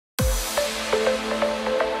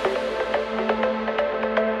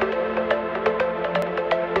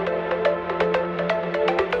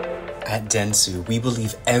At Dentsu, we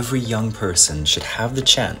believe every young person should have the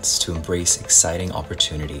chance to embrace exciting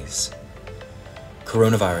opportunities.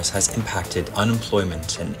 Coronavirus has impacted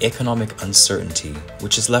unemployment and economic uncertainty,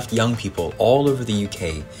 which has left young people all over the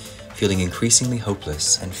UK feeling increasingly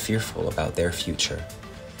hopeless and fearful about their future.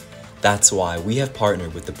 That's why we have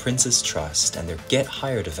partnered with the Prince's Trust and their Get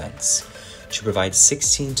Hired events to provide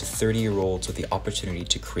 16 to 30-year-olds with the opportunity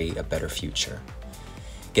to create a better future.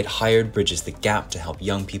 Get Hired bridges the gap to help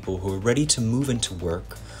young people who are ready to move into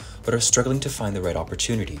work but are struggling to find the right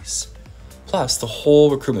opportunities. Plus, the whole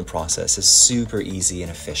recruitment process is super easy and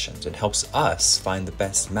efficient and helps us find the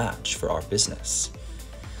best match for our business.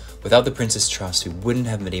 Without the Prince's Trust, we wouldn't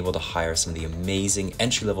have been able to hire some of the amazing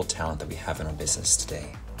entry-level talent that we have in our business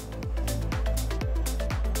today.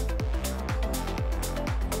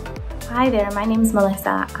 Hi there, my name is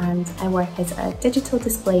Melissa and I work as a digital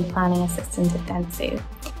display planning assistant at Dentsu.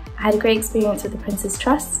 I had a great experience with the Prince's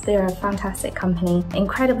Trust. They're a fantastic company,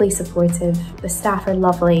 incredibly supportive, the staff are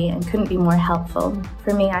lovely and couldn't be more helpful.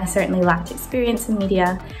 For me, I certainly lacked experience in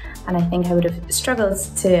media and I think I would have struggled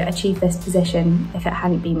to achieve this position if it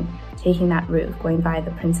hadn't been taking that route of going via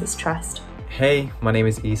the Prince's Trust. Hey, my name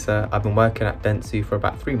is Eisa. I've been working at Dentsu for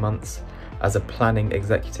about 3 months as a planning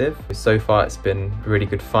executive. So far it's been really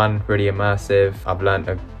good fun, really immersive. I've learned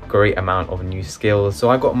a great amount of new skills. So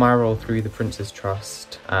I got my role through the Prince's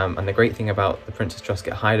Trust. And the great thing about the Prince's Trust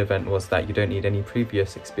Get Hired event was that you don't need any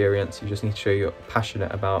previous experience. You just need to show you're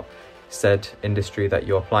passionate about said industry that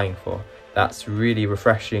you're applying for. That's really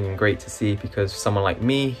refreshing and great to see, because someone like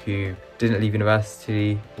me who didn't leave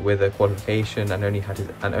university with a qualification and only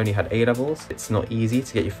had A-levels, it's not easy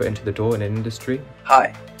to get your foot into the door in an industry.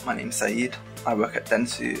 Hi, my name's Saeed. I work at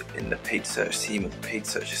Dentsu in the paid search team as a paid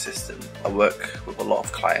search assistant. I work with a lot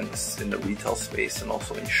of clients in the retail space and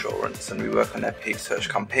also insurance, and we work on their paid search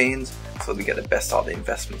campaigns so they get the best out of the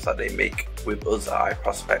investments that they make with us at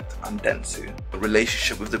iProspect and Dentsu. The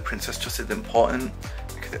relationship with the Prince's Trust is important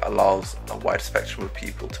because it allows a wide spectrum of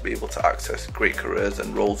people to be able to access great careers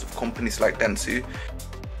and roles with companies like Dentsu.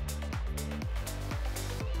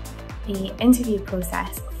 The interview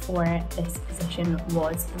process for this position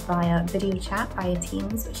was via video chat, via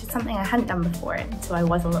Teams, which is something I hadn't done before, so I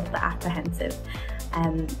was a little bit apprehensive.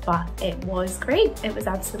 But it was great, it was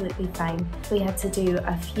absolutely fine. We had to do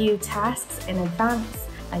a few tasks in advance.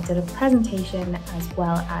 I did a presentation as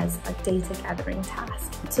well as a data gathering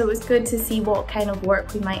task. So it was good to see what kind of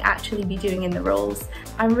work we might actually be doing in the roles.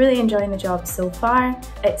 I'm really enjoying the job so far.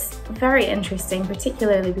 It's very interesting,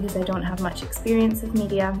 particularly because I don't have much experience with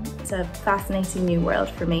media. It's a fascinating new world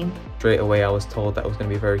for me. Straight away I was told that it was going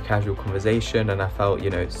to be a very casual conversation, and I felt,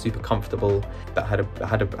 super comfortable. That I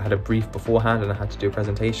had a brief beforehand and I had to do a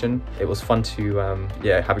presentation. It was fun to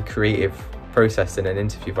have a creative process in an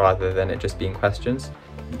interview rather than it just being questions.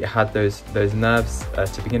 You had those nerves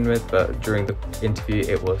to begin with, but during the interview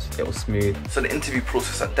it was smooth. So the interview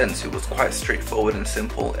process at Dentsu was quite straightforward and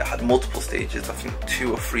simple. It had multiple stages, I think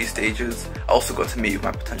 2 or 3 stages. I also got to meet with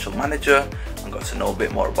my potential manager and got to know a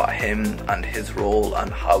bit more about him and his role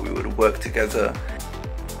and how we would work together.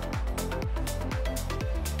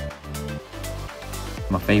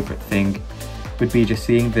 My favourite thing would be just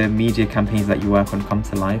seeing the media campaigns that you work on come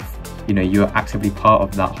to life. You're actively part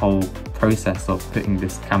of that whole process of putting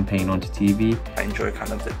this campaign onto TV. I enjoy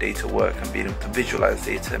kind of the data work and being able to visualize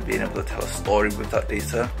data and being able to tell a story with that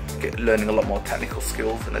data. Learning a lot more technical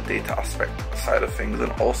skills in the data aspect side of things,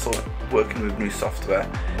 and also working with new software.